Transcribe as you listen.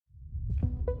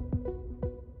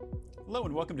Hello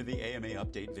and welcome to the AMA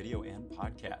Update video and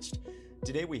podcast.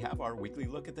 Today we have our weekly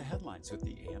look at the headlines with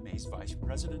the AMA's Vice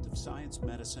President of Science,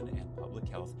 Medicine, and Public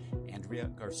Health, Andrea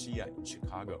Garcia in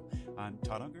Chicago. I'm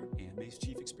Todd Unger, AMA's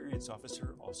Chief Experience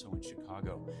Officer, also in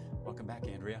Chicago. Welcome back,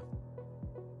 Andrea.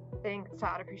 Thanks,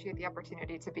 Todd. Appreciate the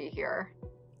opportunity to be here.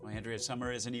 Well, Andrea, summer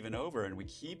isn't even over and we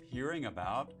keep hearing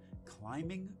about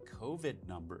climbing COVID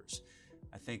numbers.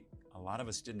 I think a lot of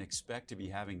us didn't expect to be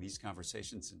having these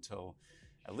conversations until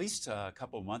at least a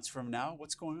couple months from now.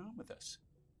 What's going on with this?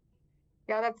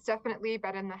 Yeah, that's definitely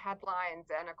been in the headlines.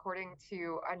 And according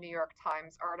to a New York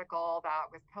Times article that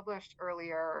was published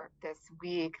earlier this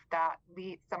week, that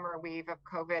late summer wave of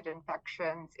COVID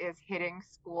infections is hitting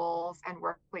schools and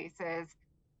workplaces.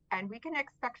 And we can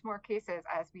expect more cases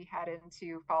as we head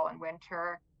into fall and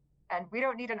winter. And we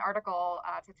don't need an article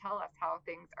to tell us how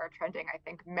things are trending. I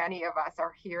think many of us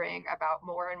are hearing about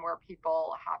more and more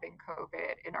people having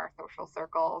COVID in our social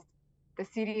circles. The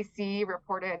CDC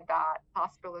reported that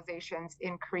hospitalizations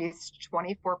increased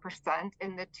 24%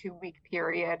 in the 2-week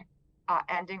period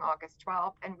ending August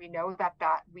 12th. And we know that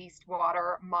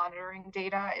wastewater monitoring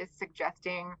data is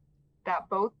suggesting that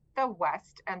both the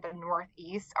West and the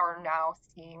Northeast are now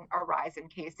seeing a rise in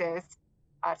cases.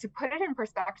 To put it in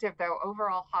perspective, though,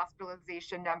 overall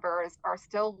hospitalization numbers are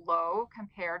still low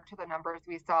compared to the numbers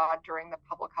we saw during the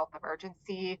public health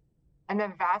emergency. And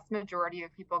the vast majority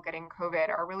of people getting COVID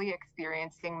are really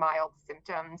experiencing mild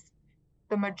symptoms.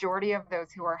 The majority of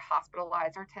those who are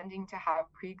hospitalized are tending to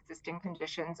have pre-existing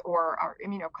conditions or are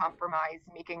immunocompromised,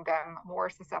 making them more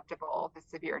susceptible to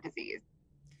severe disease.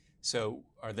 So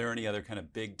are there any other kind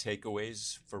of big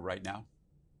takeaways for right now?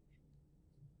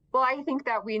 Well, I think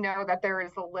that we know that there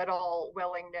is a little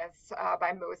willingness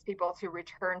by most people to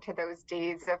return to those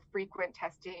days of frequent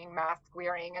testing, mask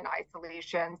wearing, and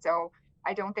isolation. So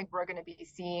I don't think we're going to be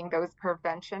seeing those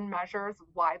prevention measures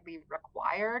widely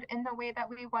required in the way that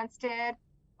we once did.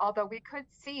 Although we could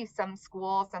see some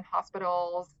schools and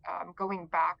hospitals going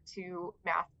back to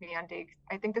mask mandates.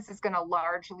 I think this is going to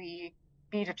largely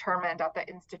be determined at the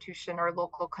institution or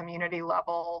local community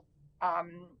level.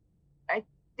 I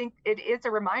think it is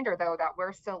a reminder, though, that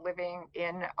we're still living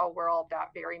in a world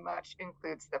that very much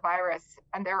includes the virus.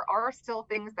 And there are still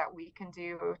things that we can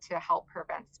do to help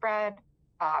prevent spread.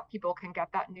 People can get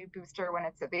that new booster when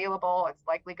it's available. It's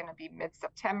likely going to be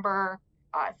mid-September.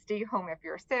 Stay home if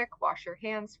you're sick, wash your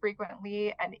hands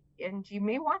frequently, and you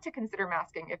may want to consider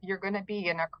masking if you're going to be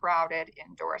in a crowded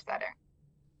indoor setting.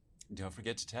 Don't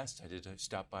forget to test. I did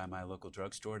stop by my local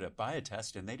drugstore to buy a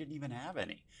test, and they didn't even have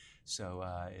any. So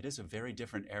it is a very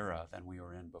different era than we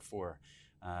were in before.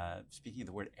 Speaking of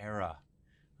the word era,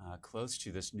 close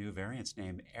to this new variant's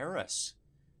name, Eris.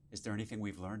 Is there anything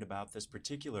we've learned about this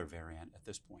particular variant at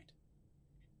this point?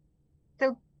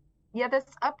 So, yeah, this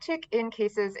uptick in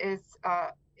cases is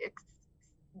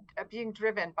being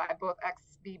driven by both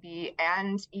XBB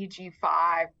and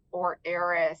EG5 or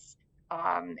Eris.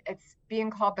 It's being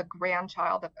called the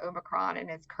grandchild of Omicron and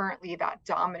is currently that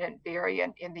dominant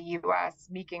variant in the U.S.,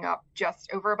 making up just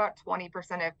over about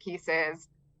 20% of cases.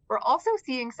 We're also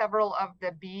seeing several of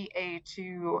the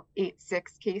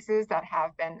BA.2.86 cases that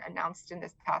have been announced in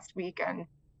this past week, and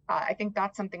I think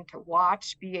that's something to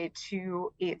watch.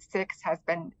 BA.2.86 has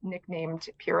been nicknamed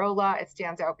Pirola. It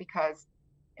stands out because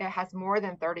it has more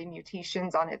than 30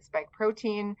 mutations on its spike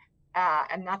protein.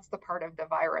 And that's the part of the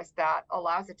virus that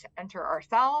allows it to enter our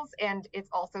cells. And it's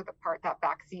also the part that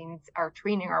vaccines are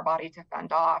training our body to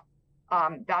fend off.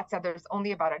 That said, there's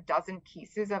only about a dozen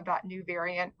cases of that new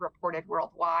variant reported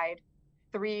worldwide.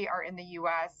 3 are in the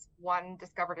US, 1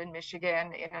 discovered in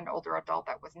Michigan in an older adult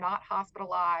that was not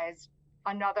hospitalized,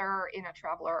 another in a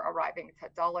traveler arriving to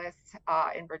Dulles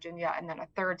in Virginia, and then a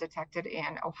 3rd detected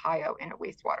in Ohio in a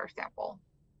wastewater sample.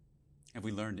 Have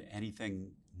we learned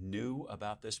anything new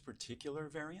about this particular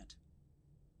variant?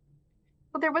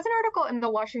 Well, there was an article in the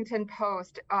Washington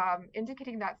Post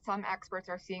indicating that some experts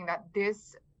are seeing that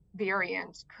this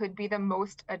variant could be the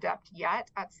most adept yet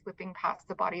at slipping past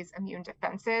the body's immune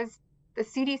defenses. The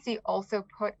CDC also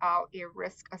put out a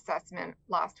risk assessment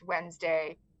last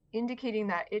Wednesday, indicating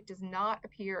that it does not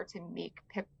appear to make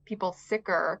people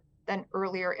sicker than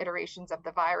earlier iterations of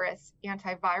the virus.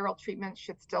 Antiviral treatments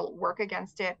should still work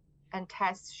against it, and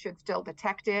tests should still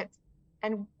detect it.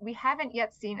 And we haven't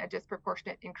yet seen a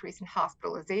disproportionate increase in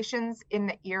hospitalizations in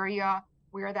the area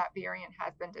where that variant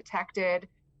has been detected.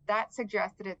 That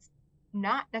suggests that it's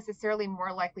not necessarily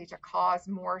more likely to cause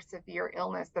more severe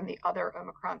illness than the other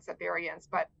Omicron subvariants,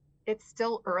 but it's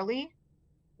still early.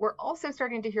 We're also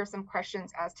starting to hear some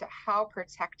questions as to how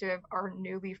protective our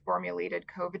newly formulated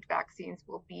COVID vaccines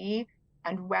will be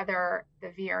and whether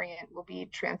the variant will be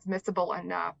transmissible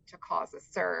enough to cause a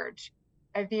surge.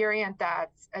 A variant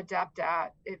that's adept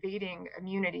at evading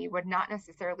immunity would not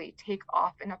necessarily take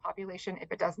off in a population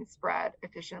if it doesn't spread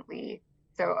efficiently.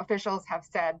 So officials have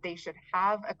said they should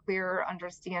have a clearer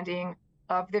understanding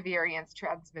of the variant's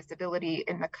transmissibility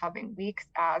in the coming weeks,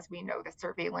 as we know the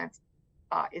surveillance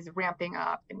is ramping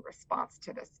up in response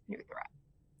to this new threat.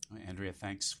 Andrea,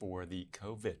 thanks for the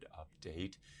COVID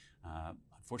update.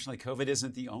 Unfortunately, COVID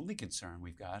isn't the only concern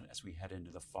we've got as we head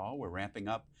into the fall. We're ramping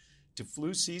up to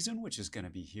flu season, which is going to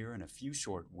be here in a few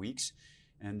short weeks.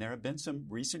 And there have been some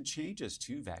recent changes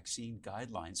to vaccine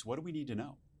guidelines. What do we need to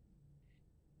know?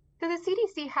 So the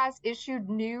CDC has issued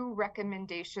new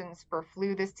recommendations for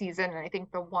flu this season. And I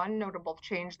think the one notable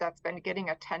change that's been getting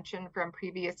attention from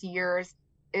previous years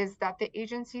is that the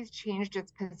agency's changed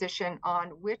its position on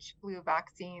which flu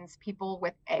vaccines people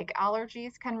with egg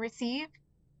allergies can receive.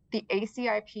 The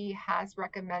ACIP has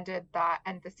recommended that,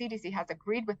 and the CDC has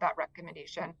agreed with that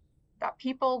recommendation, that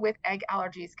people with egg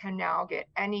allergies can now get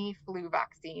any flu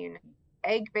vaccine,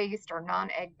 egg-based or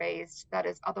non-egg-based, that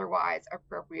is otherwise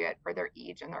appropriate for their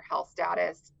age and their health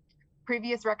status.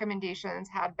 Previous recommendations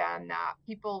had been that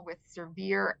people with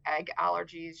severe egg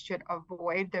allergies should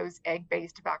avoid those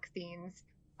egg-based vaccines,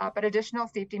 but additional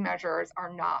safety measures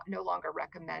are no longer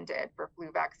recommended for flu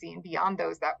vaccine beyond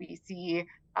those that we see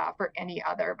for any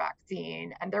other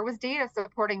vaccine. And there was data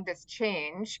supporting this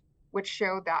change, which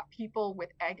showed that people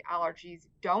with egg allergies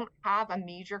don't have a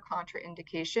major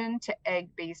contraindication to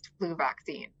egg-based flu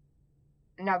vaccine.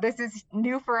 Now, this is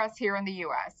new for us here in the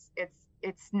US.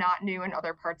 It's not new in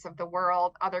other parts of the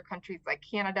world. Other countries like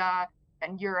Canada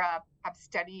and Europe have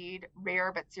studied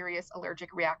rare but serious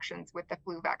allergic reactions with the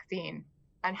flu vaccine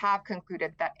and have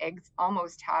concluded that eggs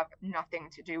almost have nothing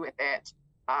to do with it.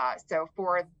 So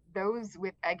for those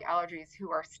with egg allergies who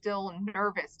are still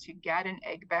nervous to get an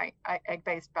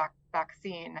egg-based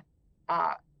vaccine,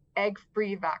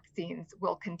 egg-free vaccines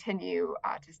will continue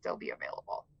to still be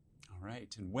available. All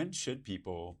right. And when should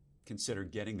people consider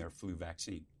getting their flu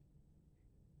vaccine?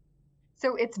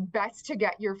 So it's best to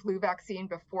get your flu vaccine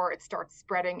before it starts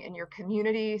spreading in your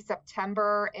community.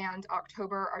 September and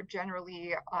October are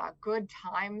generally good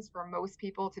times for most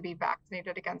people to be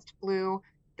vaccinated against flu.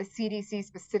 The CDC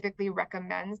specifically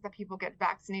recommends that people get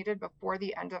vaccinated before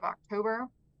the end of October.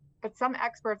 But some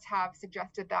experts have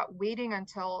suggested that waiting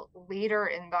until later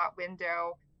in that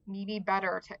window may be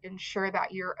better to ensure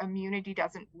that your immunity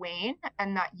doesn't wane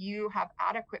and that you have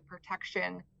adequate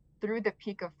protection through the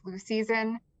peak of flu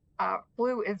season.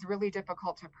 Flu is really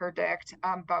difficult to predict,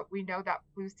 but we know that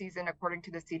flu season, according to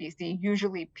the CDC,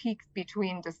 usually peaks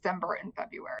between December and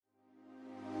February.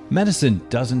 Medicine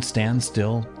doesn't stand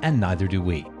still, and neither do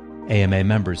we. AMA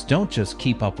members don't just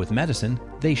keep up with medicine,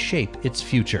 they shape its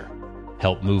future.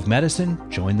 Help move medicine,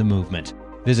 join the movement.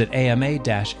 Visit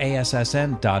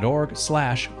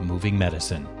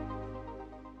ama-assn.org/movingmedicine.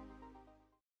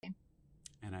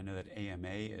 And I know that AMA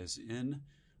is in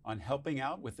on helping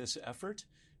out with this effort.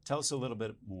 Tell us a little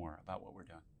bit more about what we're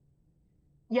doing.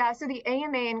 Yeah, so the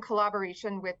AMA, in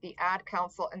collaboration with the Ad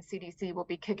Council and CDC, will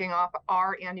be kicking off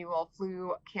our annual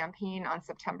flu campaign on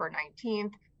September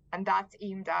 19th, and that's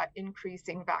aimed at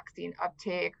increasing vaccine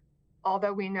uptake.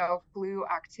 Although we know flu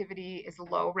activity is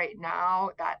low right now,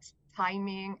 that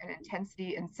timing and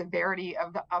intensity and severity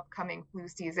of the upcoming flu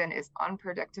season is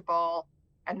unpredictable,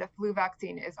 and the flu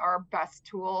vaccine is our best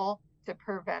tool to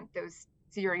prevent those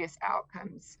serious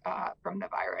outcomes from the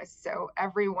virus. So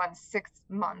everyone 6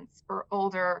 months or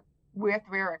older, with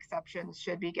rare exceptions,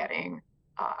 should be getting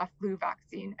a flu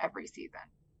vaccine every season.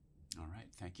 All right.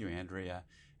 Thank you, Andrea.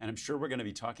 And I'm sure we're going to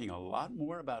be talking a lot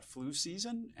more about flu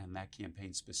season and that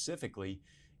campaign specifically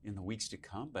in the weeks to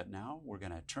come. But now we're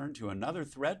going to turn to another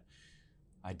threat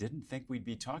I didn't think we'd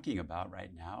be talking about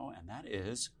right now, and that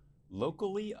is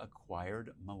locally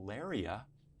acquired malaria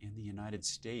in the United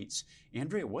States.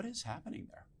 Andrea, what is happening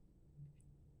there?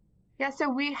 Yeah, so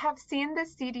we have seen the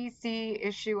CDC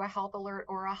issue a health alert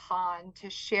or a HAN to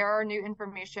share new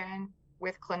information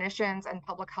with clinicians and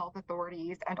public health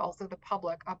authorities and also the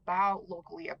public about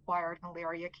locally acquired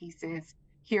malaria cases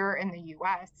here in the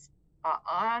US.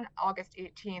 On August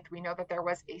 18th, we know that there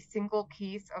was a single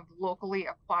case of locally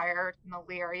acquired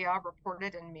malaria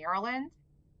reported in Maryland.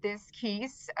 This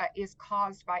case is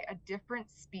caused by a different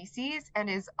species and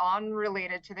is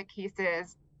unrelated to the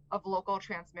cases of local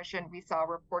transmission we saw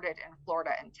reported in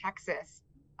Florida and Texas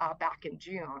back in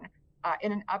June.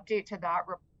 In an update to that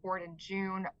report in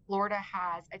June, Florida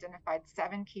has identified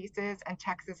 7 cases and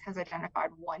Texas has identified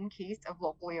 1 case of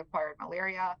locally acquired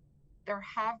malaria. There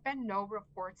have been no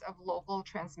reports of local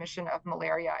transmission of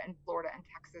malaria in Florida and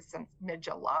Texas since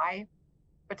mid-July.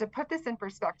 But to put this in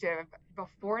perspective,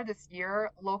 before this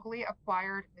year, locally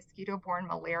acquired mosquito-borne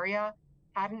malaria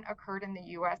hadn't occurred in the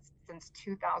U.S. since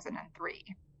 2003.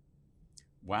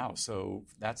 Wow, so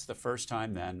that's the first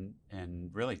time then in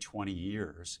really 20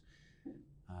 years.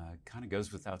 Kind of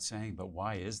goes without saying, but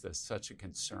why is this such a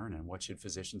concern, and what should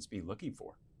physicians be looking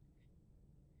for?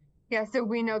 Yeah, so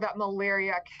we know that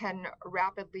malaria can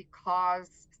rapidly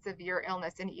cause severe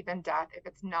illness and even death if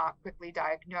it's not quickly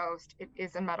diagnosed. It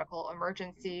is a medical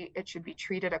emergency. It should be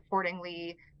treated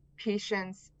accordingly.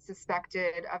 Patients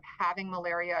suspected of having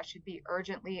malaria should be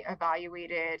urgently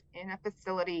evaluated in a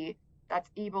facility that's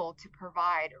able to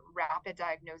provide rapid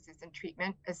diagnosis and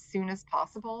treatment as soon as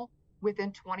possible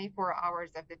within 24 hours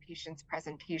of the patient's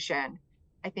presentation.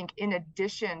 I think in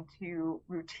addition to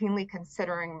routinely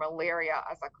considering malaria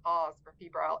as a cause for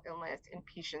febrile illness in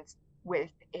patients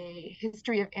with a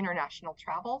history of international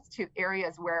travels to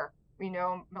areas where we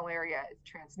know malaria is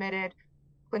transmitted,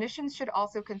 clinicians should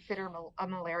also consider a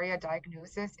malaria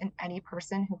diagnosis in any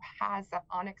person who has that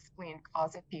unexplained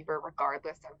cause of fever,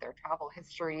 regardless of their travel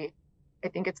history. I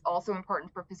think it's also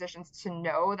important for physicians to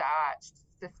know that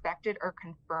suspected or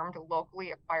confirmed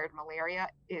locally acquired malaria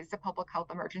is a public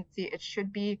health emergency. It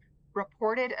should be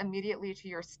reported immediately to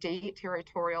your state,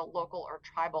 territorial, local, or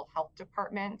tribal health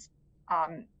department.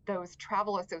 Those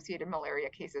travel-associated malaria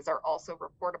cases are also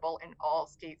reportable in all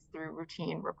states through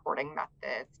routine reporting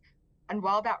methods. And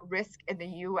while that risk in the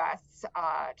U.S.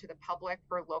 To the public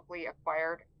for locally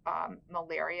acquired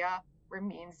malaria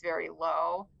remains very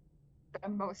low, the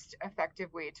most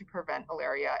effective way to prevent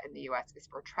malaria in the U.S. is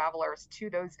for travelers to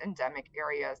those endemic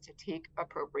areas to take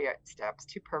appropriate steps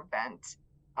to prevent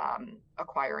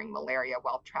acquiring malaria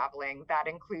while traveling. That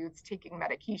includes taking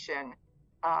medication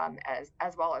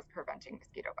as well as preventing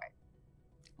mosquito bites.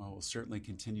 Well, we'll certainly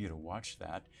continue to watch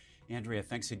that. Andrea,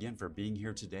 thanks again for being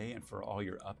here today and for all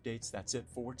your updates. That's it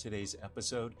for today's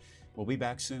episode. We'll be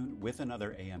back soon with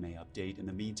another AMA update. In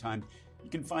the meantime, you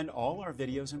can find all our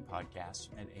videos and podcasts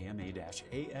at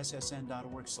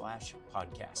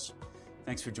ama-assn.org/podcasts.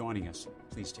 Thanks for joining us.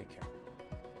 Please take care.